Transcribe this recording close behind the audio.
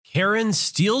Karen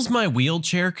steals my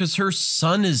wheelchair because her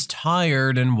son is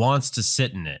tired and wants to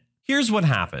sit in it. Here's what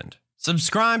happened.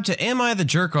 Subscribe to Am I the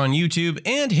Jerk on YouTube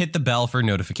and hit the bell for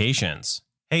notifications.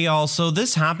 Hey y'all, so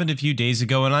this happened a few days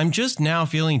ago and I'm just now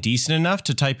feeling decent enough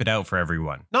to type it out for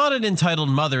everyone. Not an entitled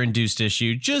mother-induced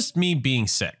issue, just me being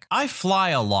sick. I fly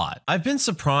a lot. I've been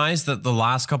surprised that the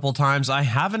last couple times I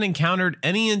haven't encountered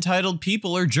any entitled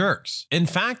people or jerks. In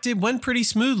fact, it went pretty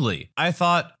smoothly. I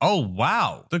thought, oh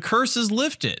wow, the curse is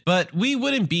lifted. But we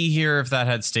wouldn't be here if that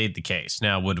had stayed the case,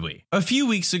 now would we? A few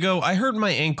weeks ago, I hurt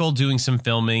my ankle doing some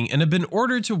filming and have been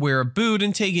ordered to wear a boot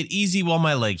and take it easy while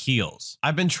my leg heals.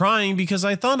 I've been trying because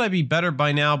I thought I'd be better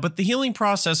by now, but the healing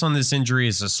process on this injury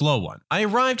is a slow one. I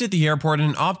arrived at the airport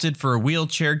and opted for a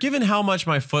wheelchair given how much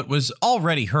my foot was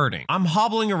already hurting. I'm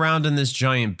hobbling around in this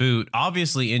giant boot,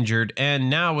 obviously injured, and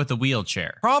now with a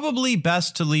wheelchair. Probably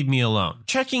best to leave me alone.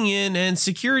 Checking in and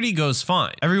security goes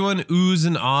fine. Everyone oohs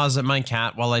and ahs at my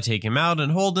cat while I take him out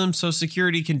and hold him so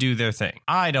security can do their thing.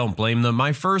 I don't blame them.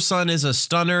 My first son is a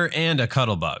stunner and a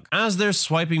cuddlebug. As they're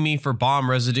swiping me for bomb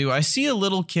residue, I see a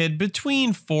little kid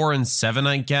between 4 and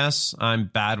 7, I guess. I'm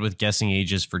bad with guessing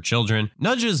ages for children.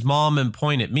 Nudges mom and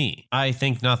point at me. I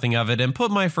think nothing of it and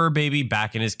put my fur baby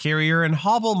back in his carrier and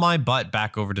hobble my butt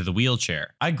back over to the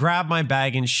wheelchair. I grab my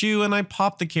bag and shoe and I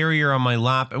pop the carrier on my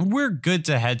lap and we're good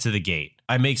to head to the gate.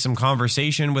 I make some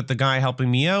conversation with the guy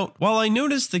helping me out, while I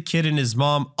notice the kid and his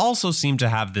mom also seem to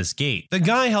have this gate. The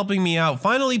guy helping me out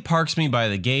finally parks me by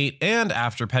the gate, and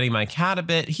after petting my cat a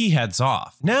bit, he heads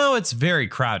off. Now it's very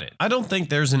crowded. I don't think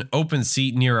there's an open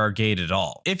seat near our gate at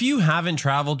all. If you haven't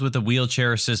traveled with a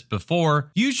wheelchair assist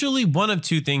before, usually one of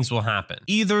two things will happen.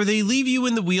 Either they leave you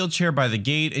in the wheelchair by the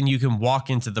gate and you can walk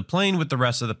into the plane with the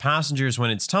rest of the passengers when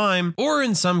it's time, or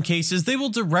in some cases they will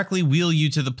directly wheel you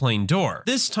to the plane door.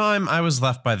 This time I was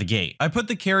left by the gate. I put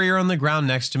the carrier on the ground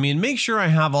next to me and make sure I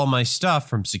have all my stuff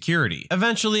from security.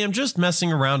 Eventually, I'm just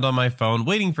messing around on my phone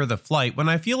waiting for the flight when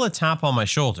I feel a tap on my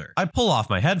shoulder. I pull off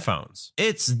my headphones.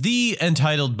 It's the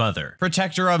entitled mother,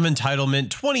 protector of entitlement,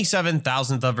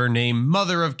 27,000th of her name,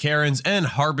 mother of Karens, and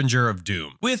harbinger of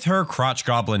doom, with her crotch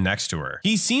goblin next to her.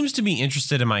 He seems to be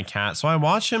interested in my cat, so I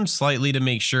watch him slightly to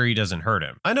make sure he doesn't hurt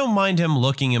him. I don't mind him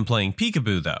looking and playing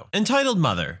peekaboo though. Entitled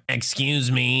mother.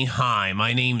 Excuse me, hi,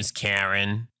 my name's Karen.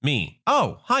 Me.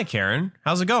 Oh, hi Karen.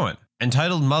 How's it going?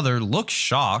 Entitled mother looks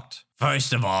shocked.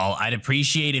 First of all, I'd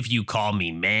appreciate if you call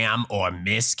me ma'am or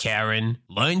Miss Karen.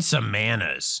 Learn some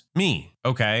manners. Me.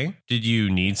 Okay. Did you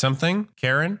need something,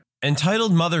 Karen?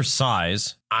 Entitled mother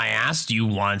sighs. I asked you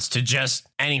once to just...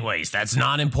 Anyways, that's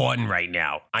not important right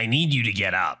now. I need you to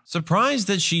get up. Surprised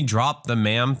that she dropped the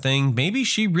ma'am thing. Maybe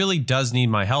she really does need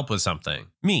my help with something.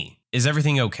 Me. Is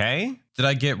everything okay? Did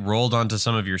I get rolled onto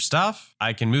some of your stuff?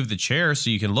 I can move the chair so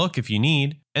you can look if you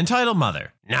need. Entitled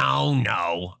mother.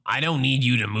 No, I don't need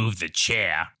you to move the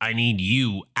chair. I need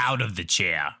you out of the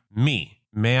chair. Me.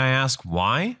 May I ask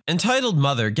why? Entitled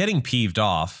mother getting peeved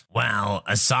off. Well,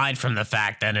 aside from the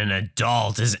fact that an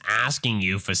adult is asking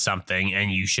you for something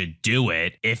and you should do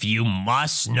it, if you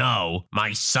must know,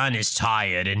 my son is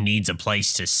tired and needs a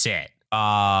place to sit.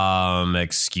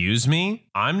 Excuse me?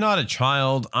 I'm not a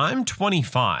child. I'm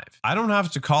 25. I don't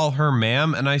have to call her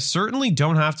ma'am, and I certainly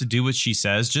don't have to do what she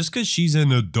says just because she's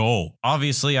an adult.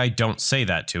 Obviously, I don't say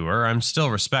that to her. I'm still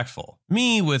respectful.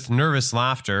 Me with nervous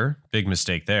laughter. Big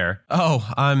mistake there. Oh,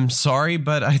 I'm sorry,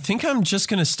 but I think I'm just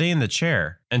gonna stay in the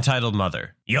chair. Entitled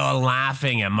mother. You're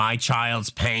laughing at my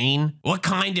child's pain? What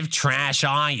kind of trash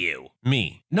are you?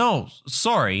 Me. No,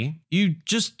 sorry. You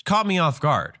just caught me off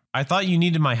guard. I thought you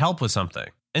needed my help with something.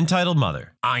 Entitled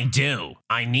mother. I do.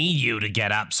 I need you to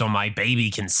get up so my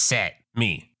baby can sit.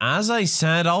 Me. As I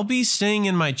said, I'll be staying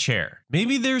in my chair.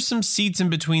 Maybe there's some seats in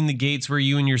between the gates where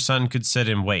you and your son could sit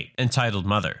and wait. Entitled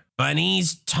mother. But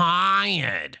he's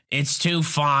tired. It's too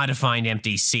far to find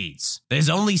empty seats. There's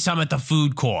only some at the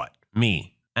food court.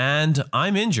 Me. And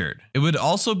I'm injured. It would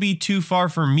also be too far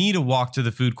for me to walk to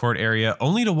the food court area,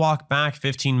 only to walk back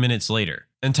 15 minutes later.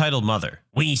 Entitled mother.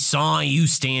 We saw you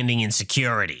standing in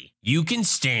security. You can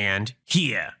stand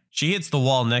here. She hits the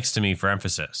wall next to me for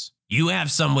emphasis. You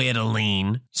have somewhere to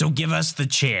lean, so give us the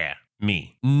chair.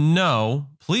 Me. No,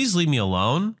 please leave me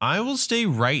alone. I will stay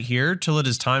right here till it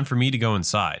is time for me to go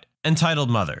inside. Entitled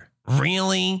mother.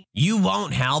 Really? You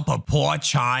won't help a poor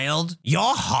child? You're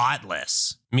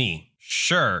heartless. Me.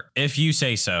 Sure, if you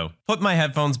say so. Put my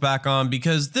headphones back on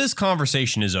because this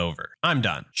conversation is over. I'm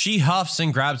done. She huffs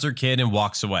and grabs her kid and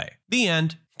walks away. The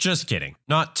end. Just kidding.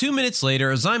 Not 2 minutes later,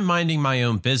 as I'm minding my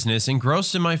own business,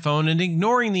 engrossed in my phone and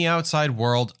ignoring the outside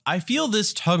world, I feel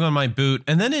this tug on my boot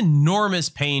and then enormous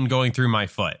pain going through my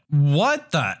foot.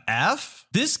 What the F?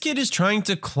 This kid is trying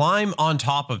to climb on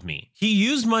top of me. He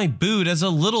used my boot as a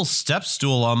little step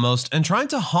stool almost and tried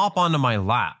to hop onto my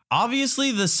lap.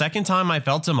 Obviously, the second time I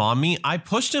felt him on me, I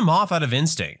pushed him off out of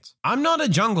instinct. I'm not a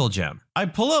jungle gym. I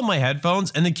pull out my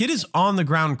headphones and the kid is on the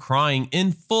ground crying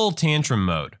in full tantrum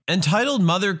mode. Entitled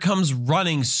mother comes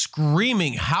running,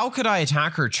 screaming, how could I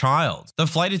attack her child? The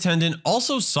flight attendant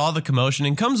also saw the commotion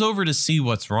and comes over to see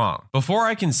what's wrong. Before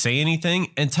I can say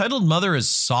anything, entitled mother is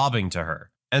sobbing to her.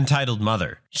 Entitled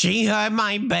mother. She hurt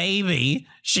my baby.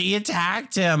 She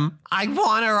attacked him. I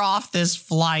want her off this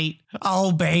flight.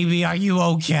 Oh, baby, are you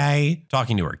okay?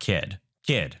 Talking to her kid.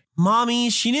 Kid. Mommy,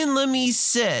 she didn't let me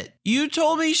sit. You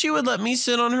told me she would let me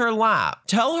sit on her lap.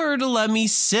 Tell her to let me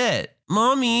sit.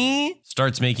 Mommy.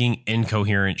 Starts making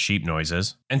incoherent sheep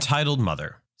noises. Entitled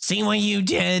mother. See what you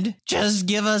did? Just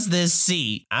give us this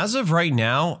seat. As of right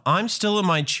now, I'm still in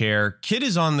my chair, kid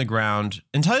is on the ground,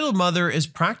 entitled mother is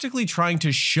practically trying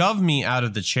to shove me out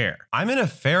of the chair. I'm in a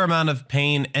fair amount of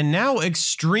pain and now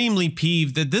extremely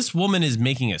peeved that this woman is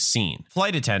making a scene.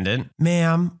 Flight attendant,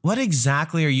 ma'am, what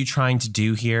exactly are you trying to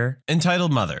do here?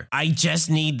 Entitled mother, I just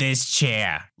need this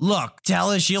chair. Look,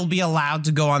 tell her she'll be allowed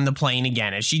to go on the plane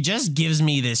again if she just gives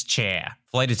me this chair.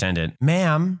 Flight attendant,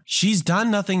 ma'am, she's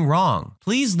done nothing wrong.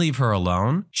 Please leave her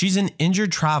alone. She's an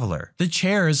injured traveler. The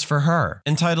chair is for her.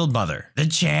 Entitled mother, the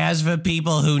chair's for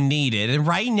people who need it, and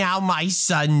right now my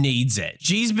son needs it.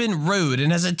 She's been rude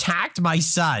and has attacked my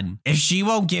son. If she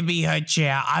won't give me her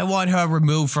chair, I want her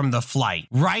removed from the flight.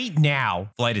 Right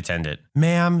now. Flight attendant,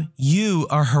 ma'am, you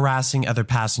are harassing other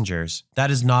passengers.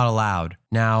 That is not allowed.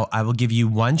 Now, I will give you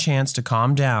one chance to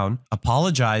calm down,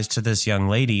 apologize to this young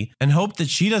lady, and hope that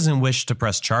she doesn't wish to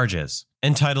press charges.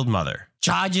 Entitled mother.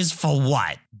 Charges for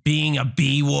what? Being a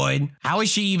B-word? How is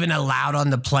she even allowed on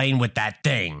the plane with that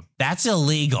thing? That's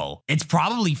illegal. It's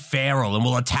probably feral and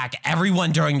will attack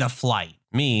everyone during the flight.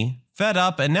 Me, fed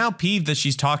up and now peeved that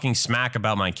she's talking smack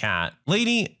about my cat.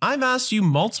 Lady, I've asked you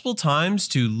multiple times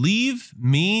to leave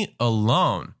me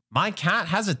alone. My cat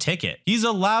has a ticket. He's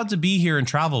allowed to be here and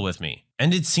travel with me.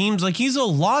 And it seems like he's a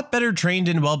lot better trained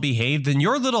and well behaved than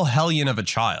your little hellion of a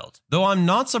child. Though I'm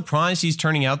not surprised he's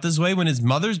turning out this way when his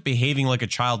mother's behaving like a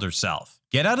child herself.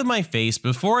 Get out of my face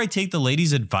before I take the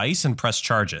lady's advice and press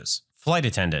charges. Flight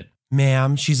attendant.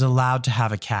 Ma'am, she's allowed to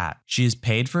have a cat. She is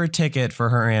paid for a ticket for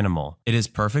her animal. It is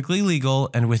perfectly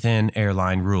legal and within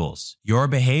airline rules. Your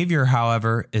behavior,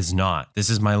 however, is not.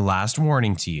 This is my last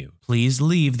warning to you. Please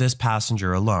leave this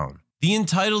passenger alone. The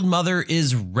entitled mother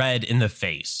is red in the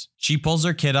face. She pulls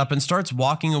her kid up and starts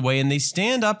walking away, and they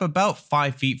stand up about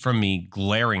 5 feet from me,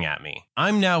 glaring at me.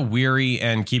 I'm now weary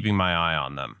and keeping my eye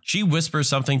on them. She whispers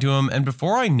something to him, and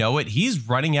before I know it, he's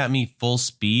running at me full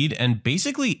speed and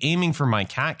basically aiming for my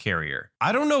cat carrier.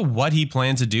 I don't know what he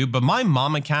planned to do, but my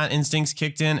mama cat instincts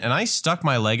kicked in and I stuck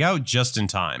my leg out just in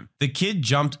time. The kid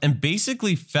jumped and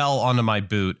basically fell onto my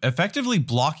boot, effectively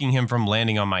blocking him from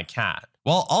landing on my cat,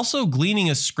 while also gleaning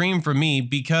a scream from me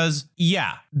because,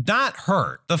 yeah, that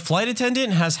hurt. The flight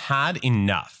attendant has had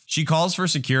enough. She calls for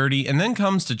security and then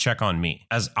comes to check on me,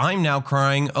 as I'm now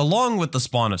crying along with the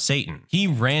spawn of Satan. He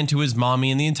ran to his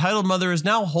mommy and the entitled mother is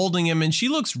now holding him and she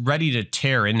looks ready to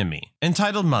tear into me.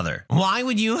 Entitled mother, why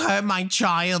would you hurt my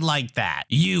child like that?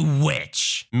 You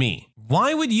witch. Me.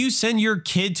 Why would you send your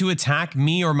kid to attack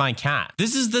me or my cat?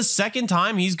 This is the second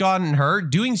time he's gotten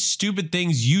hurt doing stupid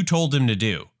things you told him to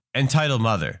do. Entitled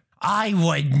mother, I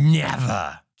would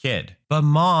never. Kid, but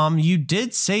mom, you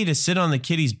did say to sit on the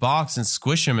kitty's box and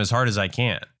squish him as hard as I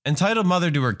can. Entitled mother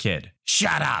to her kid,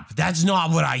 shut up, that's not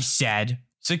what I said.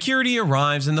 Security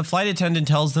arrives and the flight attendant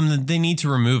tells them that they need to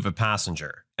remove a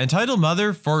passenger. Entitled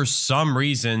mother, for some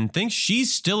reason, thinks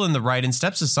she's still in the right and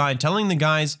steps aside, telling the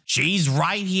guys, she's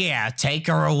right here, take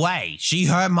her away, she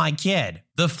hurt my kid.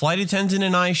 The flight attendant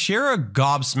and I share a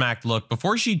gobsmacked look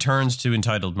before she turns to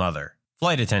entitled mother.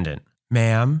 Flight attendant,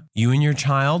 ma'am, you and your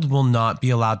child will not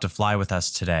be allowed to fly with us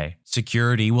today.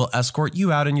 Security will escort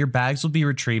you out and your bags will be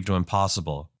retrieved when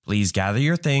possible. Please gather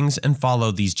your things and follow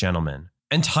these gentlemen.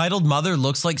 Entitled mother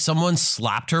looks like someone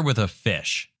slapped her with a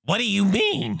fish. What do you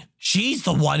mean? She's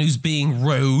the one who's being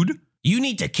rude. You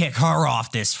need to kick her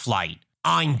off this flight.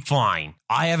 I'm fine.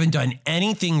 I haven't done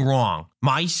anything wrong.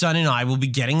 My son and I will be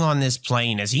getting on this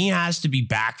plane as he has to be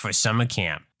back for summer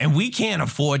camp, and we can't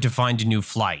afford to find a new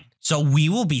flight. So we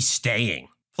will be staying.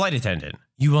 Flight attendant,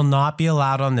 you will not be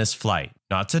allowed on this flight.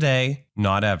 Not today,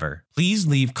 not ever. Please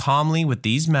leave calmly with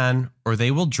these men or they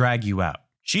will drag you out.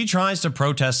 She tries to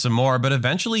protest some more, but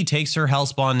eventually takes her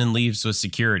hellspawn and leaves with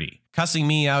security, cussing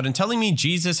me out and telling me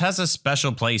Jesus has a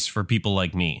special place for people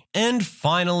like me. And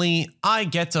finally, I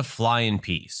get to fly in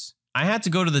peace. I had to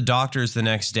go to the doctors the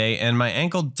next day, and my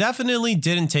ankle definitely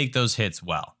didn't take those hits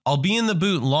well. I'll be in the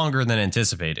boot longer than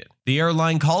anticipated. The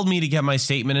airline called me to get my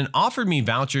statement and offered me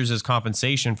vouchers as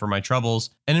compensation for my troubles,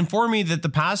 and informed me that the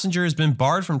passenger has been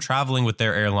barred from traveling with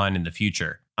their airline in the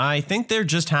future. I think they're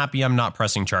just happy I'm not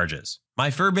pressing charges.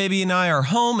 My fur baby and I are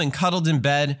home and cuddled in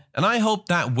bed, and I hope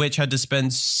that witch had to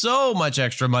spend so much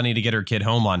extra money to get her kid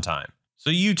home on time. So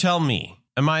you tell me,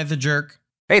 am I the jerk?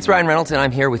 Hey, it's Ryan Reynolds, and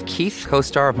I'm here with Keith,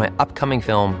 co-star of my upcoming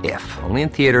film, If, only in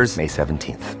theaters May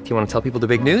 17th. Do you want to tell people the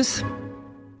big news?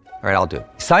 All right, I'll do it.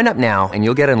 Sign up now and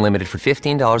you'll get unlimited for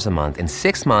 $15 a month and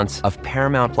 6 months of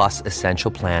Paramount Plus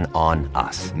Essential Plan on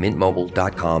us.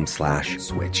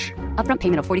 MintMobile.com/switch. Upfront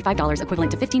payment of $45 equivalent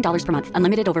to $15 per month.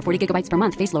 Unlimited over 40 gigabytes per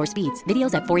month. Face lower speeds.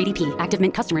 Videos at 480p. Active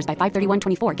Mint customers by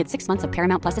 531.24 get 6 months of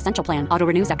Paramount Plus Essential Plan. Auto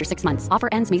renews after 6 months. Offer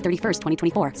ends May 31st,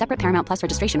 2024. Separate Paramount Plus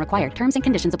registration required. Terms and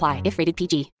conditions apply if rated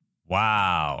PG.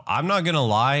 Wow, I'm not gonna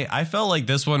lie, I felt like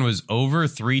this one was over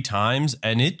 3 times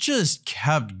and it just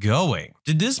kept going.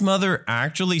 Did this mother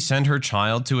actually send her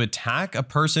child to attack a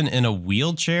person in a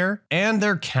wheelchair and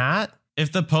their cat?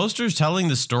 If the poster's telling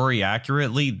the story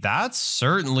accurately, that's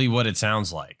certainly what it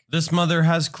sounds like. This mother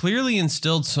has clearly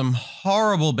instilled some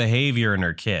horrible behavior in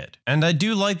her kid, and I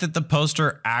do like that the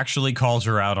poster actually calls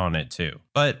her out on it too.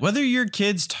 But whether your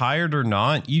kid's tired or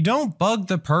not, you don't bug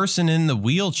the person in the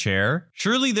wheelchair.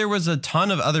 Surely there was a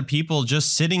ton of other people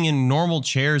just sitting in normal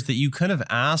chairs that you could have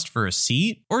asked for a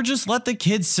seat, or just let the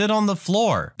kid sit on the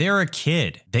floor. They're a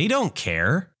kid. They don't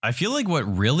care. I feel like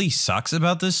what really sucks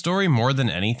about this story more than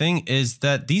anything is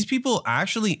that these people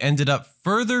actually ended up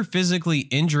further physically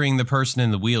injuring the person in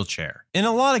the wheelchair. In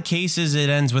a lot of cases, it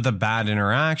ends with a bad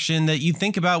interaction that you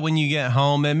think about when you get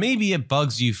home and maybe it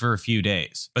bugs you for a few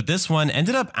days. But this one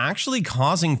ended up actually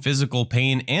causing physical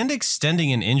pain and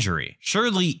extending an injury.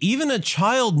 Surely, even a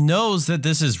child knows that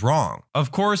this is wrong.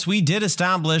 Of course, we did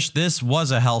establish this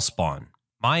was a hellspawn.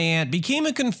 My aunt became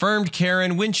a confirmed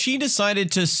Karen when she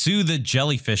decided to sue the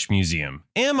Jellyfish Museum.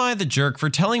 Am I the jerk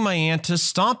for telling my aunt to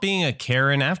stop being a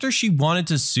Karen after she wanted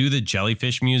to sue the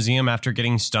Jellyfish Museum after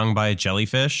getting stung by a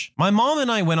jellyfish? My mom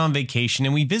and I went on vacation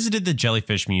and we visited the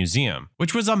Jellyfish Museum,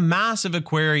 which was a massive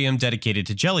aquarium dedicated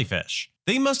to jellyfish.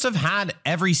 They must have had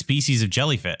every species of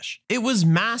jellyfish. It was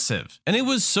massive, and it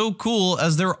was so cool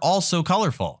as they're all so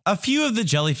colorful. A few of the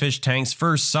jellyfish tanks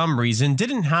for some reason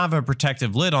didn't have a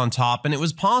protective lid on top, and it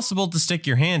was possible to stick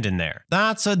your hand in there.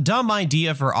 That's a dumb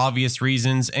idea for obvious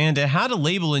reasons, and it had a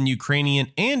label in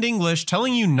Ukrainian and English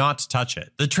telling you not to touch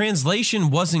it. The translation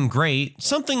wasn't great,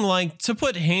 something like "to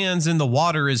put hands in the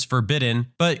water is forbidden,"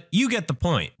 but you get the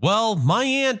point. Well, my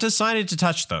aunt decided to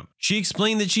touch them. She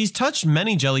explained that she's touched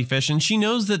many jellyfish and she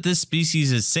knows that this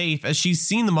species is safe as she's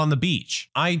seen them on the beach.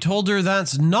 I told her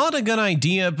that's not a good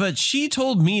idea, but she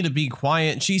told me to be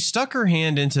quiet. She stuck her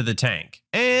hand into the tank,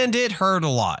 and it hurt a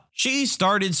lot. She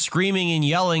started screaming and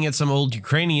yelling at some old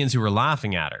Ukrainians who were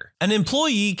laughing at her. An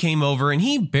employee came over and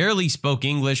he barely spoke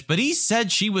English, but he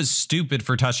said she was stupid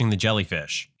for touching the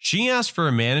jellyfish. She asked for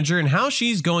a manager and how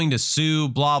she's going to sue,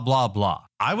 blah, blah, blah.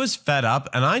 I was fed up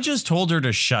and I just told her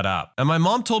to shut up. And my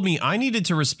mom told me I needed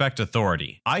to respect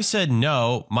authority. I said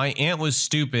no, my aunt was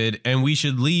stupid and we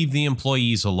should leave the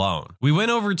employees alone. We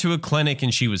went over to a clinic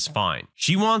and she was fine.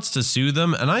 She wants to sue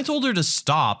them and I told her to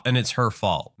stop and it's her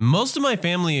fault. Most of my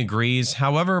family agrees,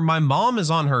 however, my mom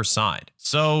is on her side.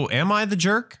 So am I the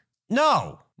jerk?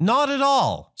 No. Not at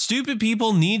all. Stupid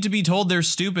people need to be told they're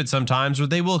stupid sometimes or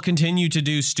they will continue to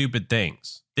do stupid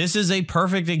things. This is a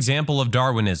perfect example of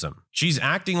Darwinism. She's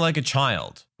acting like a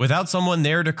child. Without someone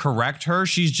there to correct her,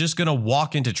 she's just gonna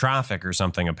walk into traffic or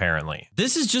something apparently.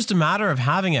 This is just a matter of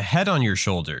having a head on your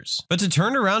shoulders. But to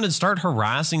turn around and start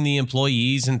harassing the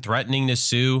employees and threatening to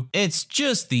sue, it's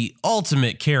just the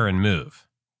ultimate Karen move.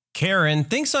 Karen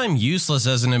thinks I'm useless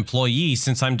as an employee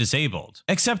since I'm disabled.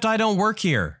 Except I don't work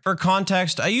here. For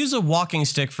context, I use a walking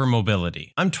stick for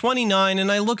mobility. I'm 29 and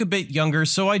I look a bit younger,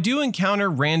 so I do encounter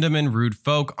random and rude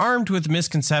folk armed with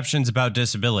misconceptions about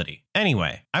disability.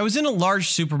 Anyway, I was in a large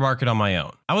supermarket on my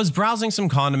own. I was browsing some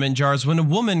condiment jars when a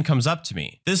woman comes up to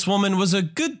me. This woman was a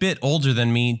good bit older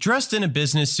than me, dressed in a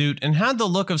business suit, and had the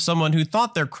look of someone who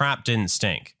thought their crap didn't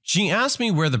stink. She asked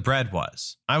me where the bread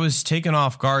was. I was taken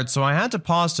off guard, so I had to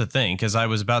pause to think as I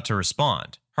was about to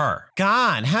respond. Her.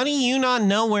 God, how do you not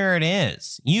know where it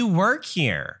is? You work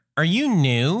here. Are you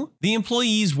new? The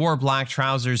employees wore black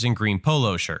trousers and green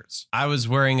polo shirts. I was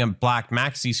wearing a black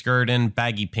maxi skirt and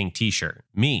baggy pink t-shirt.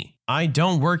 Me. I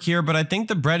don't work here, but I think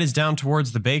the bread is down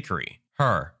towards the bakery.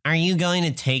 Her. Are you going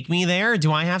to take me there? Or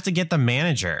do I have to get the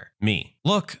manager? Me.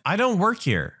 Look, I don't work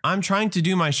here. I'm trying to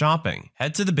do my shopping.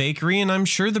 Head to the bakery and I'm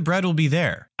sure the bread will be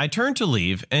there. I turn to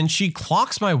leave and she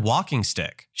clocks my walking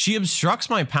stick. She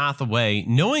obstructs my path away,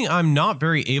 knowing I'm not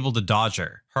very able to dodge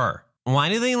her. Her. Why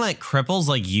do they let cripples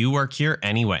like you work here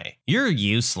anyway? You're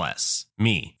useless.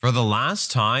 Me. For the last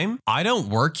time, I don't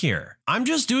work here. I'm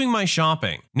just doing my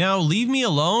shopping. Now leave me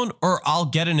alone or I'll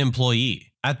get an employee.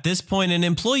 At this point, an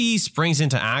employee springs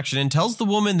into action and tells the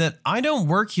woman that I don't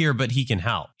work here, but he can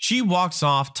help. She walks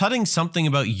off, tutting something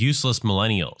about useless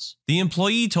millennials. The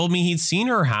employee told me he'd seen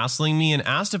her hassling me and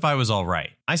asked if I was all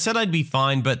right. I said I'd be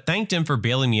fine, but thanked him for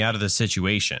bailing me out of the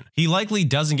situation. He likely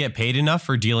doesn't get paid enough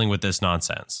for dealing with this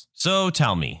nonsense. So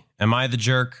tell me, am I the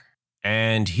jerk?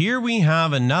 And here we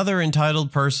have another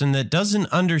entitled person that doesn't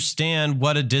understand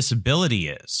what a disability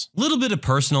is. Little bit of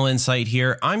personal insight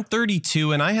here. I'm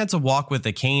 32 and I had to walk with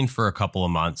a cane for a couple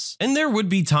of months. And there would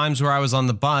be times where I was on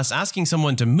the bus asking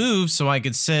someone to move so I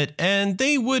could sit and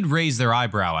they would raise their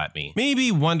eyebrow at me.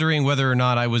 Maybe wondering whether or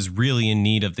not I was really in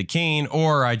need of the cane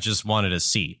or I just wanted a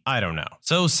seat. I don't know.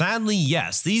 So sadly,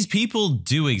 yes, these people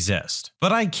do exist.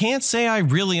 But I can't say I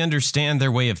really understand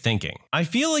their way of thinking. I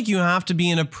feel like you have to be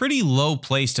in a pretty low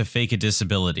place to fake a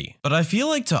disability. But I feel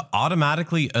like to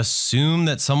automatically assume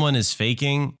that someone is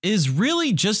faking is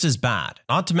really just as bad.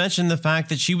 Not to mention the fact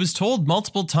that she was told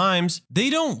multiple times they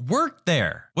don't work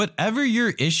there. Whatever your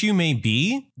issue may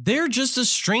be, they're just a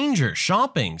stranger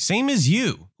shopping, same as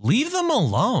you. Leave them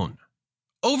alone.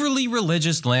 Overly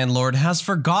religious landlord has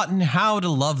forgotten how to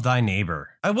love thy neighbor.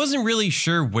 I wasn't really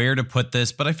sure where to put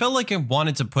this, but I felt like I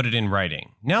wanted to put it in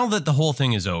writing, now that the whole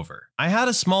thing is over. I had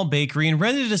a small bakery and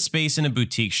rented a space in a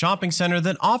boutique shopping center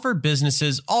that offered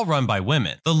businesses all run by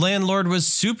women. The landlord was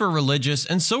super religious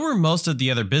and so were most of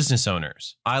the other business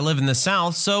owners. I live in the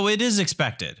South, so it is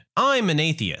expected. I'm an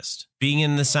atheist. Being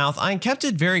in the South, I kept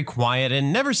it very quiet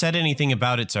and never said anything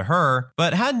about it to her,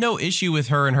 but had no issue with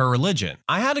her and her religion.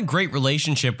 I had a great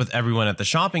relationship with everyone at the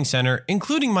shopping center,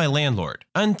 including my landlord,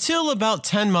 until about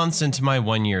 10 months into my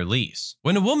 1-year lease,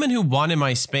 when a woman who wanted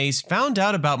my space found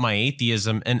out about my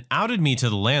atheism and outed me to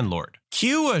the landlord.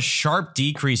 Cue a sharp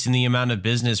decrease in the amount of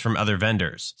business from other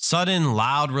vendors. Sudden,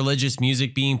 loud religious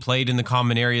music being played in the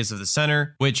common areas of the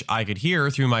center, which I could hear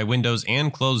through my windows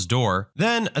and closed door.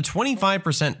 Then a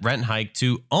 25% rent hike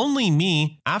to only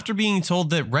me after being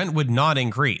told that rent would not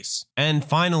increase. And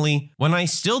finally, when I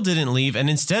still didn't leave and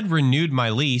instead renewed my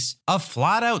lease, a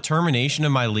flat-out termination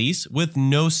of my lease with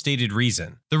no stated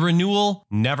reason. The renewal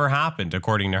never happened,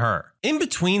 according to her. In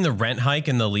between the rent hike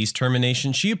and the lease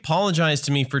termination, she apologized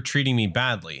to me for treating me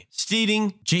badly,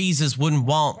 stating Jesus wouldn't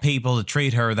want people to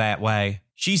treat her that way.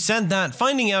 She said that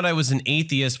finding out I was an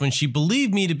atheist when she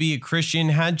believed me to be a Christian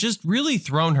had just really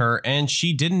thrown her and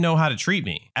she didn't know how to treat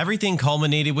me. Everything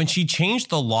culminated when she changed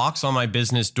the locks on my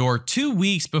business door 2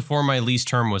 weeks before my lease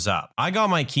term was up. I got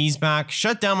my keys back,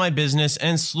 shut down my business,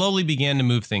 and slowly began to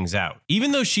move things out,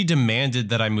 even though she demanded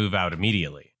that I move out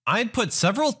immediately. I had put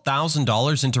several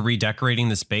 $1,000s into redecorating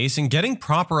the space and getting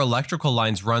proper electrical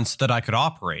lines run so that I could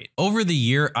operate. Over the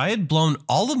year, I had blown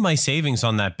all of my savings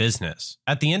on that business.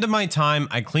 At the end of my time,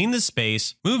 I cleaned the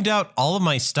space, moved out all of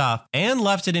my stuff, and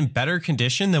left it in better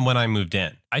condition than when I moved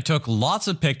in. I took lots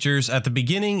of pictures at the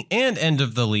beginning and end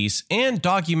of the lease and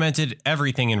documented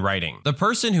everything in writing. The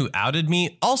person who outed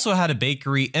me also had a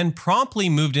bakery and promptly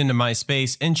moved into my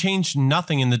space and changed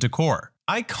nothing in the decor.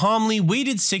 I calmly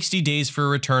waited 60 days for a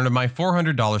return of my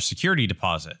 $400 security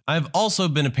deposit. I've also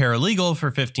been a paralegal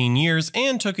for 15 years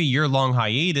and took a year-long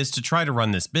hiatus to try to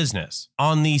run this business.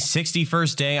 On the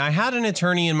 61st day, I had an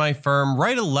attorney in my firm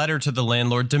write a letter to the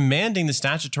landlord demanding the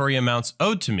statutory amounts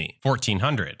owed to me,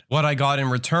 $1,400. What I got in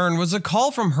return was a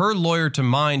call from her lawyer to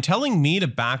mine telling me to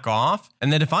back off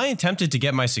and that if I attempted to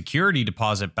get my security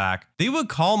deposit back, they would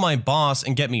call my boss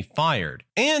and get me fired.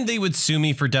 And they would sue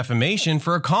me for defamation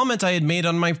for a comment I had made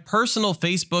on my personal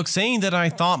Facebook saying that I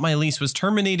thought my lease was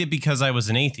terminated because I was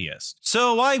an atheist.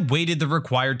 So I waited the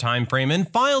required time frame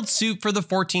and filed suit for the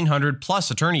 $1,400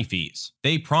 plus attorney fees.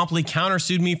 They promptly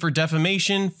countersued me for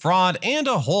defamation, fraud, and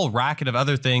a whole racket of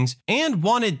other things and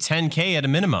wanted $10,000 at a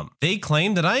minimum. They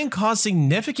claimed that I had caused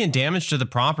significant damage to the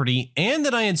property and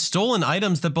that I had stolen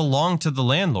items that belonged to the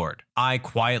landlord. I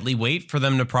quietly wait for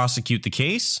them to prosecute the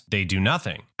case. They do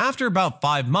nothing. After about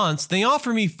 5 months, they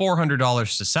offer me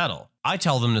 $400 to settle. I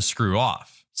tell them to screw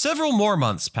off. Several more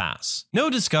months pass. No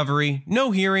discovery,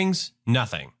 no hearings,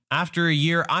 nothing. After a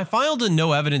year, I filed a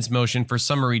no evidence motion for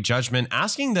summary judgment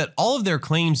asking that all of their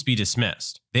claims be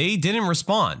dismissed. They didn't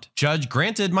respond. Judge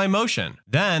granted my motion.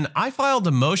 Then I filed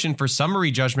a motion for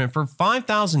summary judgment for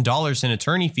 $5,000 in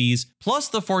attorney fees plus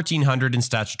the $1,400 in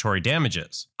statutory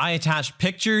damages. I attached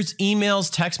pictures, emails,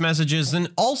 text messages,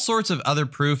 and all sorts of other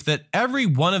proof that every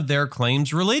one of their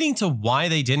claims relating to why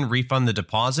they didn't refund the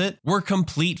deposit were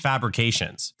complete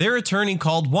fabrications. Their attorney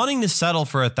called wanting to settle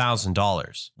for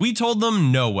 $1,000. We told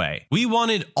them no way. We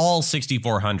wanted all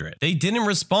 $6,400. They didn't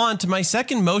respond to my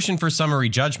second motion for summary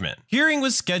judgment. Hearing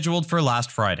was scheduled for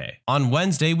last Friday. On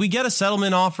Wednesday, we get a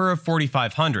settlement offer of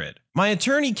 $4,500. My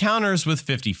attorney counters with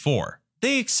 $54,000.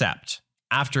 They accept.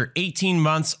 After 18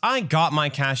 months, I got my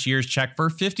cashier's check for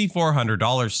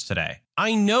 $5,400 today.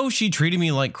 I know she treated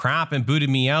me like crap and booted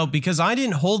me out because I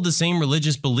didn't hold the same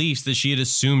religious beliefs that she had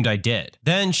assumed I did.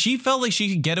 Then she felt like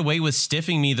she could get away with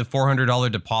stiffing me the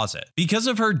 $400 deposit. Because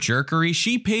of her jerkery,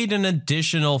 she paid an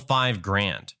additional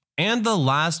 $5,000. And the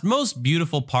last, most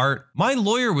beautiful part, my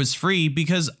lawyer was free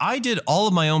because I did all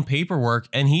of my own paperwork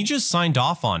and he just signed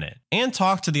off on it and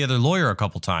talked to the other lawyer a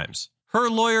couple times. Her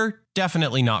lawyer,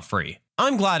 definitely not free.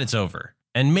 I'm glad it's over.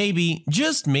 And maybe,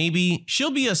 just maybe,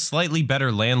 she'll be a slightly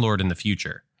better landlord in the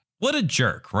future. What a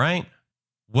jerk, right?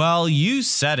 Well, you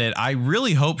said it. I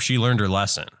really hope she learned her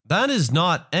lesson. That is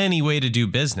not any way to do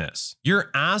business. You're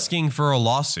asking for a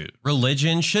lawsuit.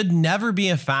 Religion should never be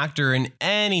a factor in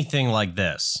anything like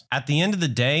this. At the end of the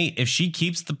day, if she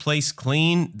keeps the place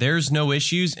clean, there's no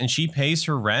issues, and she pays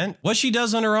her rent, what she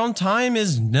does on her own time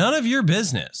is none of your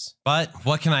business. But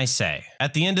what can I say?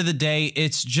 At the end of the day,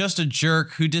 it's just a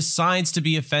jerk who decides to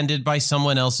be offended by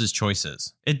someone else's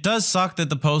choices. It does suck that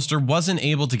the poster wasn't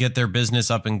able to get their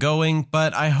business up and going,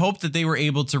 but I hope that they were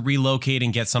able to relocate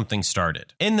and get something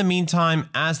started. In the meantime,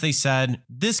 as they said,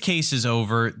 this case is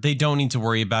over. They don't need to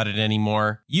worry about it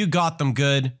anymore. You got them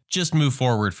good. Just move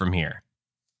forward from here.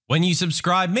 When you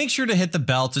subscribe, make sure to hit the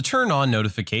bell to turn on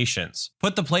notifications.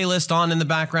 Put the playlist on in the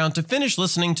background to finish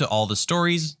listening to all the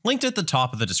stories, linked at the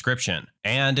top of the description.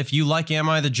 And if you like Am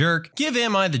I the Jerk, give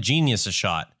Am I the Genius a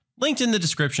shot, linked in the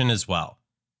description as well.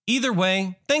 Either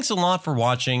way, thanks a lot for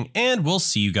watching, and we'll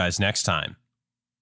see you guys next time.